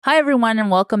Hi, everyone, and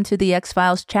welcome to the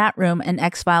X-Files chat room and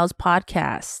X-Files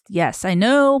podcast. Yes, I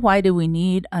know. Why do we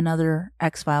need another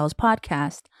X-Files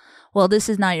podcast? Well, this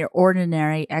is not your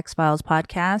ordinary X-Files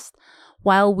podcast.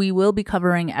 While we will be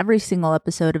covering every single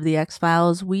episode of the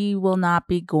X-Files, we will not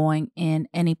be going in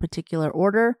any particular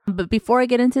order. But before I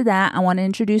get into that, I want to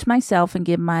introduce myself and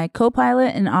give my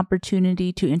co-pilot an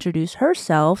opportunity to introduce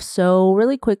herself. So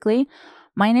really quickly,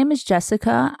 my name is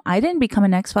Jessica. I didn't become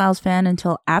an X-Files fan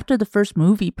until after the first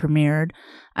movie premiered.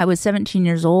 I was 17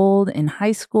 years old in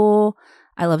high school.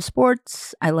 I loved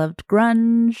sports. I loved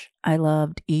grunge. I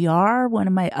loved ER, one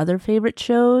of my other favorite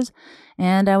shows.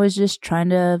 And I was just trying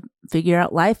to figure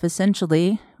out life,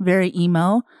 essentially. Very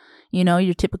emo,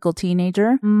 your typical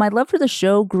teenager. My love for the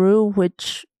show grew,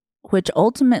 which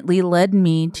ultimately led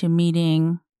me to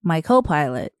meeting my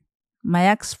co-pilot, my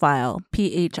X-File,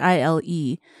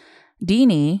 Phile.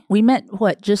 Deanie. We met,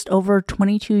 just over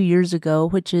 22 years ago,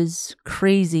 which is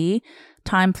crazy.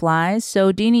 Time flies.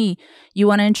 So, Deanie, you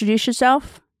want to introduce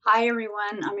yourself? Hi,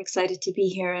 everyone. I'm excited to be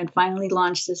here and finally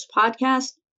launch this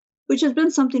podcast, which has been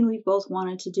something we've both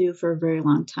wanted to do for a very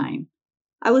long time.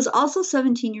 I was also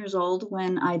 17 years old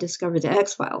when I discovered the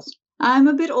X-Files. I'm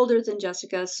a bit older than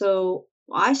Jessica, so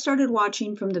I started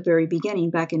watching from the very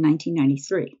beginning back in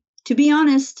 1993. To be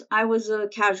honest, I was a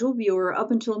casual viewer up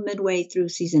until midway through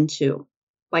season 2.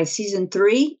 By season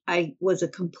 3, I was a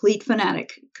complete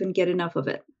fanatic. Couldn't get enough of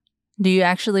it. Do you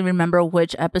actually remember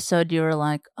which episode you were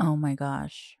like, oh my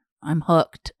gosh, I'm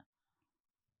hooked?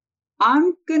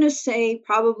 I'm going to say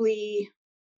probably,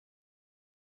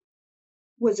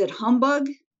 was it Humbug?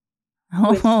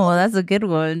 Oh, that's a good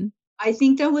one. I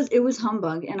think it was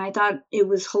Humbug, and I thought it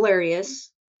was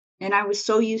hilarious. And I was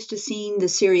so used to seeing the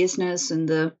seriousness and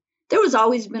there was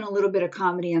always been a little bit of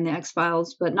comedy on the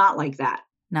X-Files, but not like that.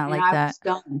 Not and like that. I was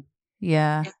done.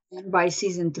 Yeah. And by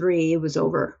season 3, it was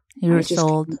over. You were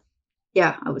sold.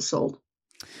 Yeah, I was sold.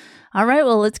 All right,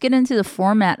 well, let's get into the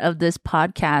format of this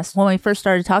podcast. When we first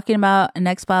started talking about an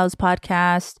X-Files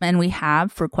podcast, and we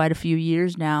have for quite a few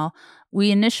years now, we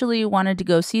initially wanted to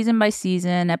go season by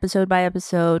season, episode by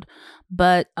episode.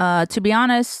 But to be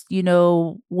honest,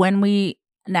 when we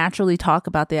naturally talk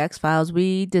about the X-Files,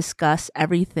 we discuss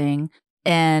everything,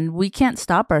 and we can't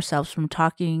stop ourselves from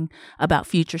talking about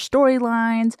future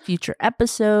storylines, future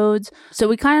episodes. So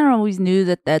we kind of always knew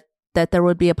that there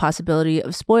would be a possibility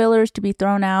of spoilers to be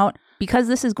thrown out. Because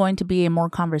this is going to be a more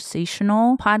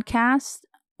conversational podcast,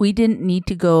 we didn't need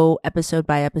to go episode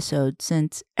by episode,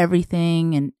 since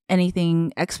everything and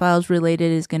anything X-Files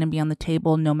related is going to be on the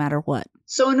table no matter what.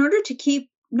 So in order to keep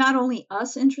not only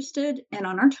us interested and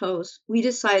on our toes, we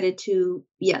decided to,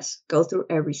 yes, go through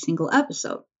every single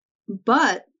episode.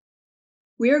 But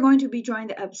we are going to be drawing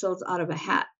the episodes out of a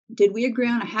hat. Did we agree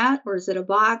on a hat, or is it a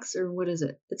box, or what is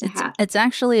it? It's a hat. It's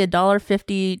actually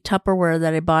 $1.50 Tupperware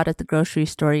that I bought at the grocery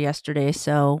store yesterday,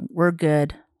 so we're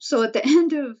good. So at the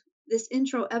end of this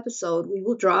intro episode, we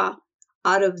will draw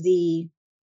out of the,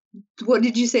 what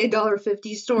did you say,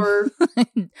 $1.50 store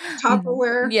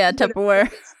Tupperware? Yeah,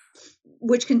 Tupperware.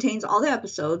 Which contains all the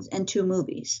episodes and 2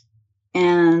 movies,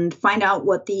 and find out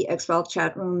what the X-Files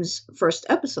chat room's first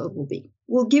episode will be.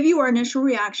 We'll give you our initial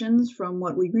reactions from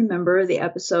what we remember the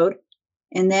episode,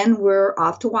 and then we're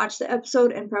off to watch the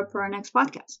episode and prep for our next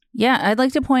podcast. Yeah, I'd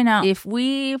like to point out, if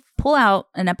we pull out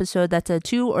an episode that's a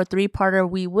 2 or 3-parter,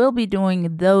 we will be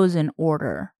doing those in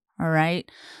order. All right.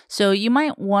 So you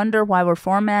might wonder why we're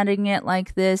formatting it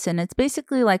like this. And it's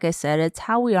basically, like I said, it's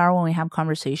how we are when we have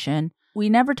conversation. We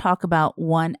never talk about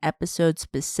one episode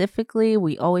specifically.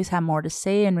 We always have more to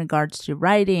say in regards to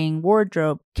writing,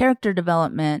 wardrobe, character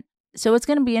development. So it's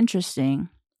going to be interesting.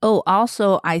 Oh,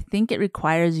 also, I think it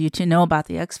requires you to know about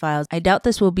the X-Files. I doubt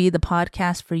this will be the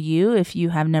podcast for you if you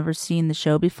have never seen the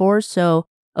show before. So,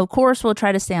 of course, we'll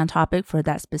try to stay on topic for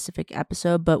that specific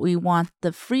episode, but we want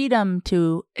the freedom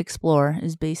to explore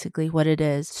is basically what it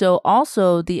is. So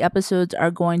also, the episodes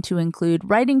are going to include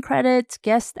writing credits,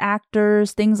 guest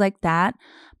actors, things like that.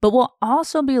 But we'll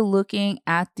also be looking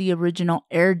at the original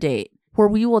air date, where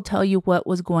we will tell you what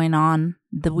was going on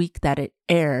the week that it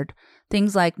aired.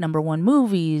 Things like #1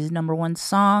 movies, #1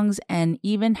 songs, and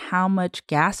even how much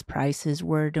gas prices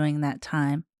were during that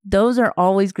time. Those are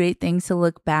always great things to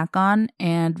look back on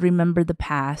and remember the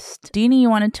past. Deanie, you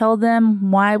want to tell them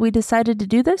why we decided to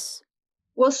do this?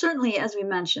 Well, certainly, as we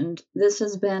mentioned, this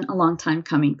has been a long time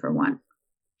coming for one.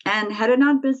 And had it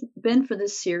not been for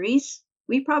this series,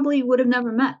 we probably would have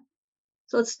never met.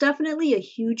 So it's definitely a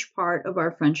huge part of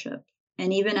our friendship.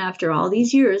 And even after all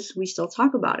these years, we still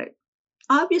talk about it.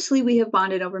 Obviously, we have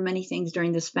bonded over many things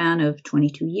during the span of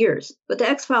 22 years. But the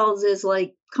X-Files is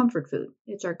like comfort food.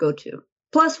 It's our go-to.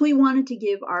 Plus, we wanted to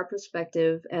give our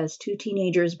perspective as two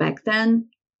teenagers back then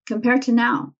compared to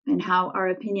now, and how our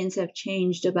opinions have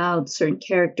changed about certain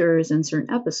characters and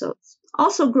certain episodes.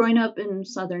 Also, growing up in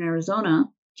Southern Arizona,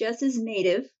 Jess is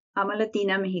native. I'm a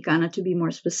Latina Mexicana, to be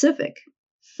more specific.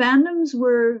 Fandoms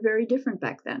were very different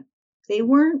back then. They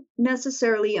weren't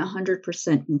necessarily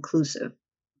 100% inclusive.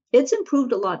 It's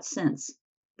improved a lot since.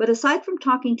 But aside from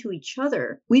talking to each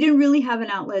other, we didn't really have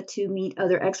an outlet to meet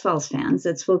other X-Files fans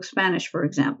that spoke Spanish, for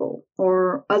example,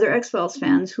 or other X-Files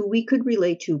fans who we could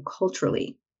relate to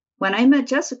culturally. When I met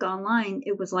Jessica online,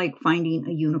 it was like finding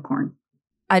a unicorn.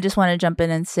 I just want to jump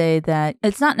in and say that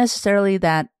it's not necessarily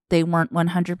that they weren't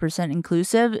 100%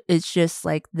 inclusive. It's just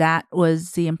like that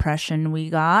was the impression we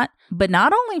got. But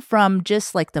not only from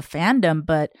just like the fandom,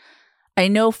 but I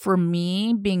know for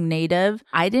me being Native,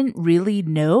 I didn't really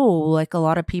know like a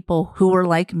lot of people who were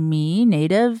like me,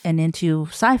 Native and into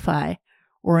sci-fi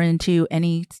or into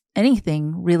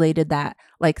anything related that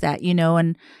like that, you know,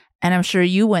 and I'm sure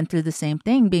you went through the same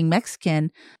thing being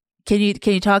Mexican. Can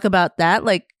you talk about that?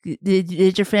 Like,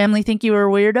 did your family think you were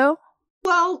a weirdo?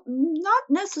 Well, not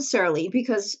necessarily,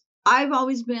 because I've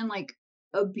always been like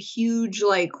a huge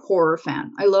like horror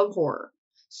fan. I love horror.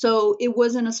 So it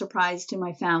wasn't a surprise to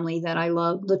my family that I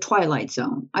loved The Twilight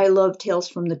Zone. I loved Tales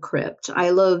from the Crypt.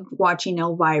 I loved watching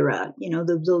Elvira, you know,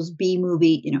 those B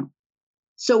movie, you know.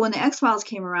 So when the X-Files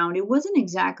came around, it wasn't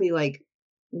exactly like,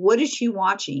 what is she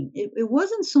watching? It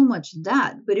wasn't so much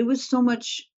that, but it was so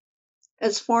much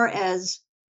as far as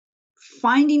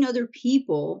finding other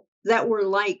people that were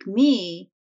like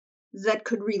me that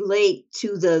could relate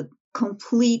to the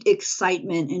complete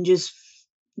excitement and just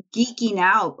geeking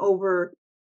out over,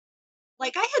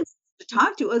 like, I had to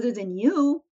talk to other than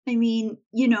you. I mean,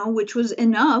 you know, which was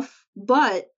enough,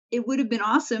 but it would have been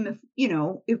awesome if, you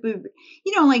know, if we,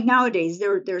 you know, like nowadays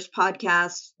there's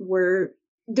podcasts where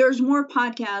there's more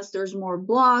podcasts, there's more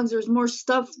blogs, there's more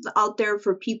stuff out there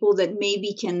for people that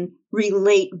maybe can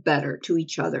relate better to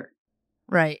each other.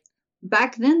 Right.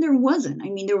 Back then there wasn't. I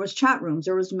mean, there was chat rooms,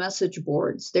 there was message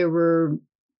boards, there were,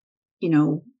 you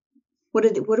know, what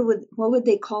would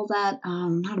they call that?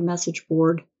 Not a message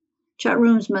board. Chat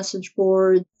rooms, message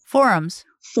boards. Forums.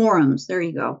 There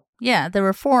you go. Yeah, there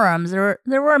were forums, there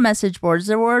were message boards,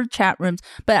 there were chat rooms.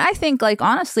 But I think, like,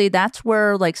 honestly, that's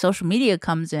where, like, social media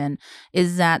comes in,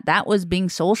 is that was being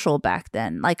social back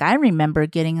then. Like, I remember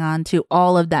getting onto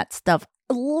all of that stuff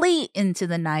late into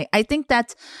the night. I think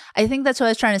that's what I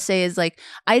was trying to say is, like,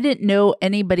 I didn't know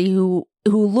anybody who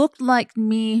looked like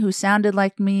me, who sounded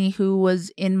like me, who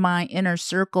was in my inner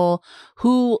circle,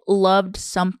 who loved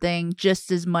something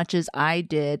just as much as I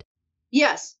did.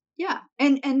 Yes. Yeah.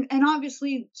 And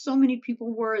obviously so many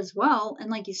people were as well.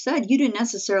 And like you said, you didn't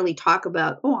necessarily talk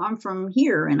about, oh, I'm from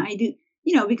here and I do,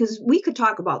 you know, because we could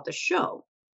talk about the show.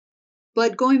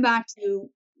 But going back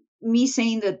to me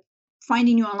saying that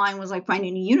finding you online was like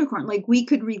finding a unicorn, like we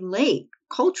could relate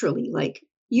culturally. Like,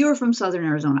 you're from Southern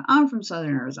Arizona. I'm from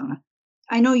Southern Arizona.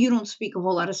 I know you don't speak a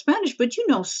whole lot of Spanish, but you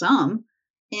know some.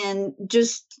 And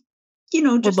just, you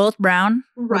know, just, we're both brown.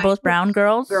 Right. We're both brown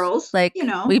girls. Like, you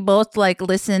know, we both like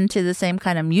listen to the same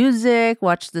kind of music,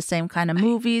 watch the same kind of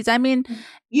movies. I mean,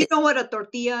 you know what a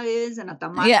tortilla is and a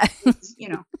tamal yeah. is, you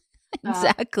know.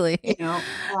 Exactly. You know,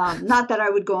 not that I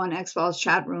would go on X-Files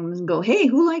chat rooms and go, hey,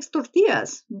 who likes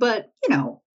tortillas? But, you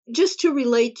know, just to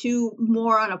relate to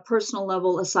more on a personal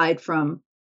level, aside from,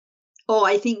 oh,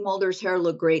 I think Mulder's hair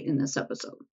looked great in this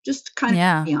episode. Just kind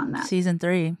of beyond that. Season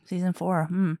 3, season 4.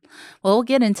 Well, we'll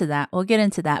get into that.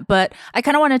 But I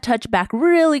kind of want to touch back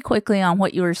really quickly on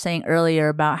what you were saying earlier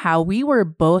about how we were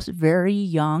both very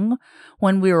young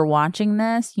when we were watching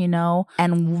this, you know,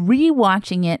 and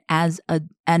rewatching it as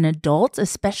an adult,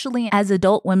 especially as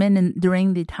adult women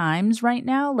during the times right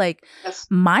now. Like, yes.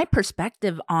 My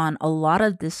perspective on a lot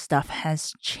of this stuff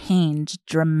has changed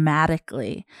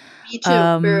dramatically. Me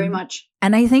too, very much.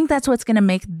 And I think that's what's going to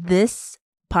make this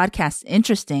podcast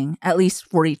interesting, at least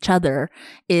for each other,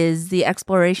 is the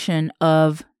exploration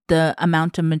of the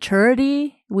amount of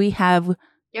maturity we have,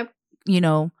 you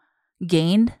know,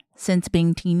 gained since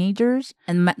being teenagers,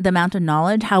 and the amount of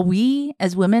knowledge, how we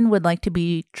as women would like to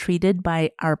be treated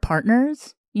by our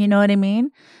partners. You know what I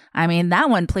mean? I mean, that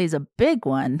one plays a big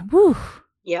one. Whew.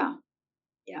 Yeah.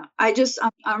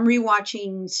 I'm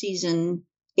rewatching season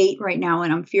 8 right now,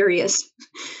 and I'm furious.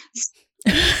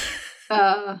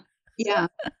 Yeah,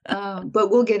 but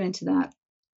we'll get into that.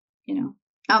 You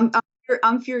know,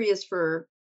 I'm furious for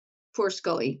poor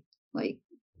Scully. Like,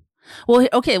 well,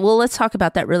 okay, well, let's talk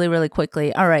about that really, really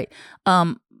quickly. All right,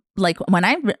 like when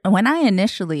I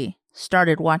initially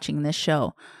started watching this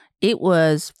show, it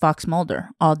was Fox Mulder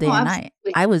all day and night.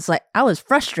 Absolutely. I was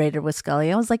frustrated with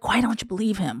Scully. I was like, why don't you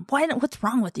believe him? What's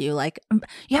wrong with you? Like,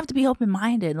 you have to be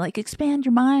open-minded. Like, expand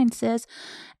your mind, sis.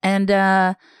 And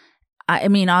I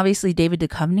mean, obviously, David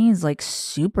Duchovny is like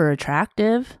super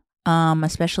attractive,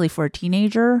 especially for a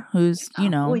teenager who's, you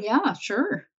know. Well, yeah,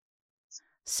 sure.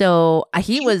 So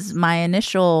he was my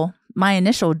initial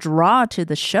draw to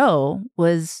the show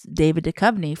was David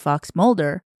Duchovny, Fox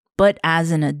Mulder. But as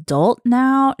an adult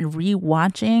now and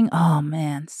rewatching, oh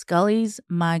man, Scully's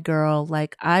my girl.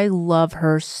 Like, I love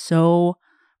her so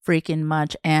freaking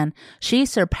much. And she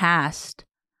surpassed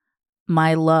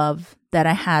my love that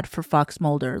I had for Fox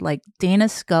Mulder. Like, Dana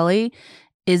Scully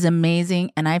is amazing,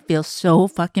 and I feel so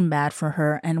fucking bad for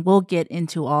her. And we'll get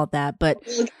into all that. But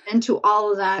we'll get into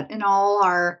all of that and all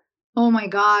our, oh my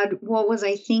God, what was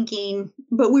I thinking?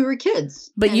 But we were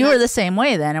kids. But you were the same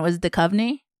way then. It was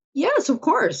Duchovny? Yes, of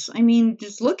course. I mean,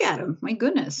 just look at him. My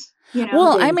goodness. You know,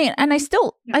 well, I mean, and I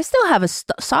still have a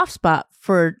soft spot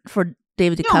for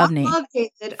David Duchovny. I love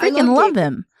David. Freaking love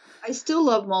him. I still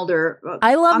love Mulder.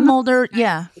 I love Mulder,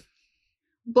 yeah.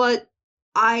 But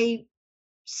I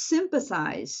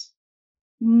sympathize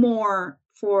more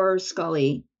for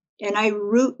Scully, and I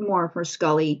root more for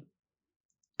Scully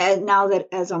now that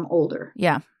as I'm older.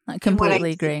 Yeah. I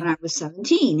completely agree. When I was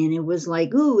 17, and it was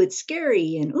like, ooh, it's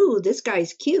scary, and ooh, this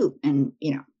guy's cute, and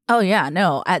you know. Oh yeah,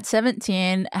 no. At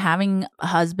 17, having a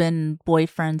husband,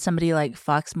 boyfriend, somebody like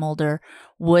Fox Mulder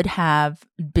would have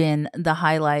been the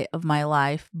highlight of my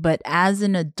life. But as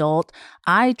an adult,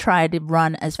 I try to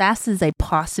run as fast as I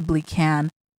possibly can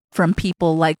from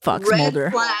people like Fox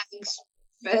Mulder.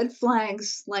 Red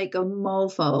flags like a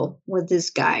mofo with this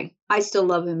guy. I still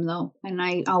love him though, and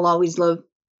I'll always love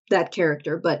that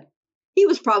character, but he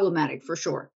was problematic for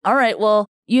sure. All right. Well,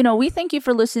 you know, we thank you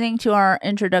for listening to our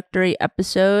introductory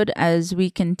episode. As we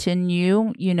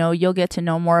continue, you know, you'll get to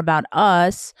know more about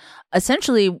us.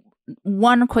 Essentially,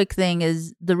 one quick thing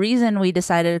is the reason we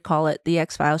decided to call it the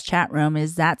X-Files chat room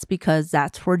is that's because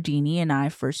that's where Deanie and I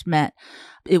first met.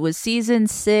 It was season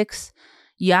 6,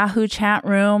 Yahoo chat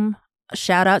room.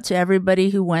 Shout out to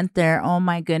everybody who went there. Oh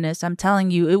my goodness. I'm telling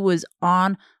you, it was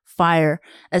on fire,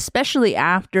 especially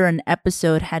after an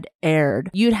episode had aired.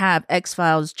 You'd have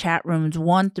X-Files chat rooms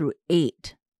 1 through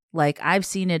 8. Like, I've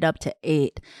seen it up to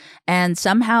 8. And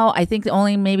somehow, I think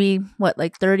only maybe,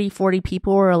 30, 40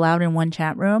 people were allowed in one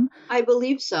chat room? I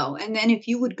believe so. And then if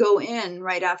you would go in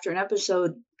right after an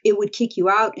episode, it would kick you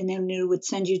out, and then it would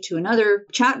send you to another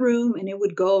chat room, and it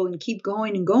would go and keep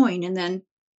going and going. And then,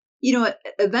 you know,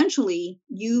 eventually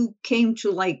you came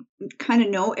to like kind of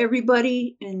know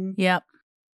everybody. And yep.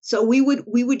 So we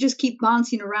would just keep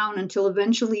bouncing around until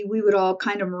eventually we would all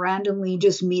kind of randomly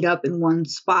just meet up in one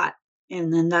spot.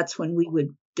 And then that's when we would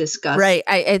discuss. Right.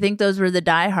 I think those were the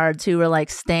diehards who were like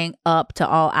staying up to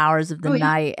all hours of the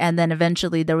night. And then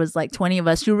eventually there was like 20 of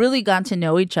us who really got to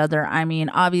know each other. I mean,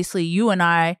 obviously you and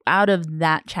I, out of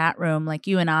that chat room, like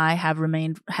you and I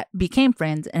became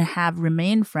friends and have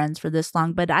remained friends for this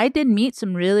long. But I did meet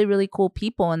some really, really cool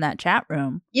people in that chat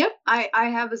room. Yep, I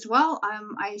have as well.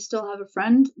 I still have a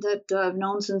friend that I've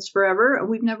known since forever.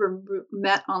 We've never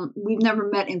met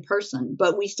in person,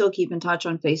 but we still keep in touch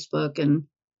on Facebook, and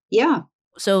yeah.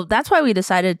 So that's why we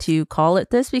decided to call it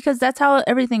this, because that's how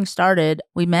everything started.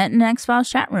 We met in X-Files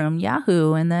chat room,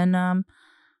 Yahoo, and then I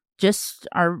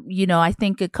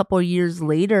think a couple of years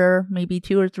later, maybe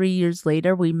 2 or 3 years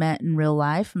later, we met in real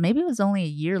life. Maybe it was only a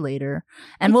year later,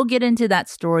 and we'll get into that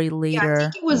story later. Yeah, I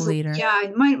think it was later. Yeah,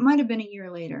 it might have been a year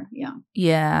later. Yeah.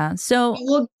 Yeah. So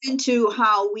we'll get into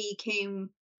how we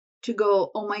came to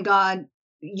go, oh my God,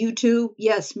 you too?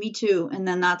 Yes, me too. And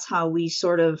then that's how we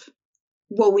sort of.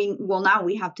 Now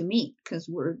we have to meet because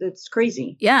it's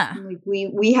crazy. Yeah. Like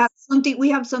we have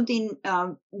something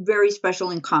very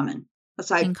special in common.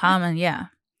 Yeah.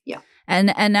 Yeah.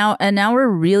 And now we're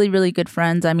really, really good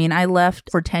friends. I mean, I left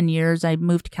for 10 years. I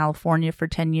moved to California for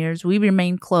 10 years. We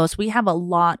remain close. We have a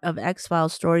lot of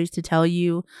X-Files stories to tell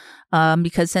you.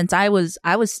 Because since I was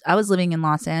living in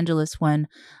Los Angeles when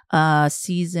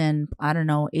season, I don't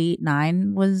know, 8,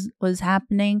 9 was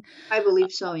happening. I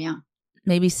believe so, yeah.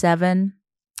 Maybe 7.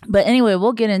 But anyway,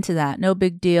 we'll get into that. No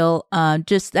big deal. I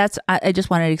just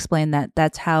wanted to explain that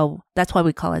that's why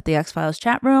we call it the X-Files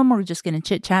chat room. We're just going to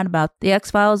chit chat about the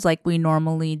X-Files like we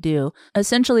normally do.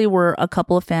 Essentially, we're a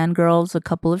couple of fangirls, a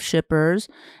couple of shippers,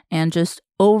 and just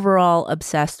overall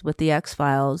obsessed with the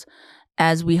X-Files,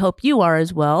 as we hope you are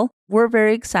as well. We're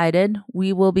very excited.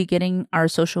 We will be getting our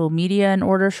social media in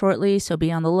order shortly, so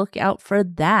be on the lookout for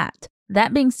that.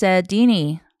 That being said,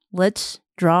 Deanie, let's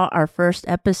draw our first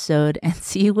episode and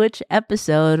see which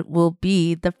episode will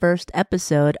be the first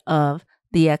episode of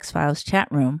the X-Files chat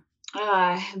room.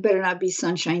 Better not be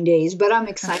sunshine days, but I'm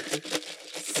excited.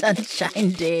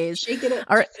 Sunshine days. Shake it up.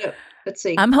 All right. Shake it up. Let's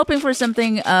see. I'm hoping for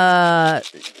something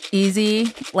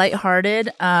easy, lighthearted.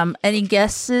 Any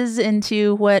guesses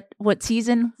into what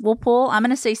season we'll pull? I'm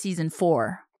going to say season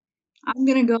 4. I'm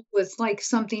going to go with like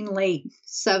something late,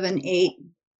 7, 8.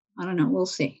 I don't know. We'll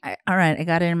see. All right. I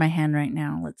got it in my hand right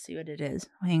now. Let's see what it is.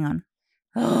 Hang on.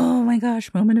 Oh my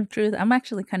gosh. Moment of truth. I'm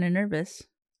actually kind of nervous.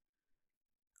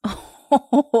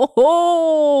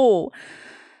 Oh,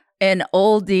 an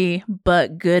oldie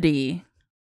but goodie.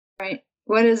 Right.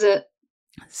 What is it?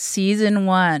 Season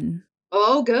 1.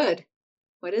 Oh, good.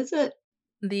 What is it?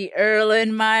 The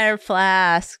Erlenmeyer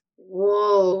flask.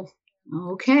 Whoa.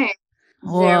 Okay.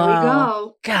 Whoa. There we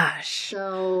go. Gosh.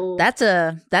 So that's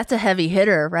a heavy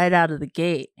hitter right out of the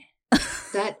gate.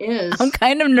 That is. I'm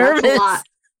kind of nervous. That's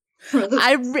a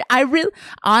lot. I really,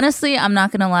 honestly, I'm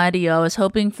not going to lie to you. I was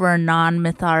hoping for a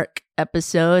non-mytharc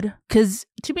episode because,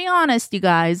 to be honest, you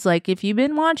guys, like if you've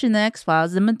been watching the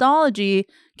X-Files, the mythology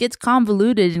gets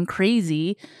convoluted and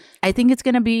crazy. I think it's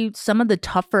going to be some of the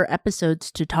tougher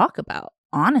episodes to talk about,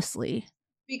 honestly.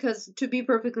 Because to be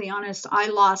perfectly honest, I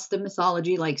lost the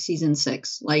mythology like season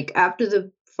 6. Like after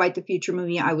the Fight the Future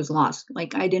movie, I was lost.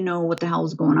 Like I didn't know what the hell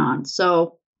was going on.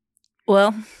 So,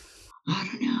 well, I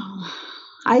don't know.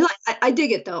 I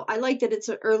dig it though. I like that it's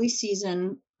an early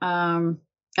season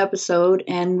episode,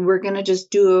 and we're gonna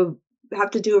just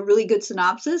have to do a really good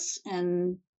synopsis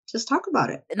and just talk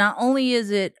about it. Not only is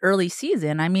it early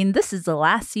season, I mean, this is the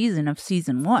last season of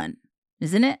season 1,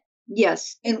 isn't it?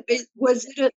 Yes. And was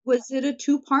it a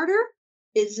 2-parter?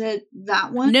 Is it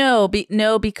that one? No,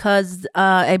 because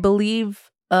I believe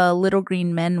Little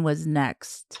Green Men was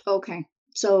next. Okay,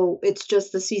 so it's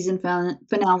just the season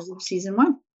finale of season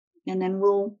 1. And then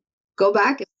we'll go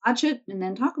back and watch it and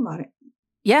then talk about it.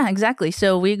 Yeah, exactly.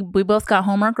 So we both got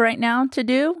homework right now to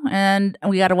do, and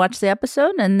we got to watch the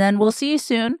episode, and then we'll see you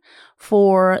soon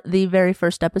for the very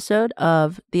first episode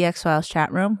of the X-Files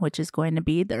chat room, which is going to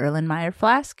be the Erlenmeyer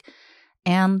flask,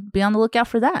 and be on the lookout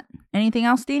for that. Anything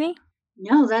else, Deanie?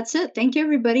 No, that's it. Thank you,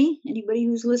 everybody. Anybody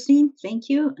who's listening, thank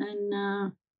you.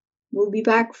 And we'll be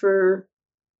back for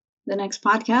the next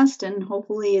podcast, and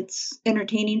hopefully it's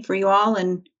entertaining for you all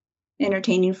and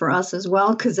entertaining for us as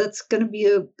well, because that's going to be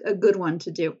a good one to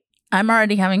do. I'm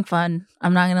already having fun.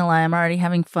 I'm not going to lie. I'm already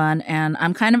having fun, and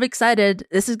I'm kind of excited.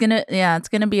 This is it's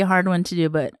going to be a hard one to do,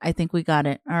 but I think we got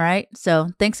it. All right. So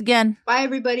thanks again. Bye,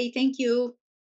 everybody. Thank you.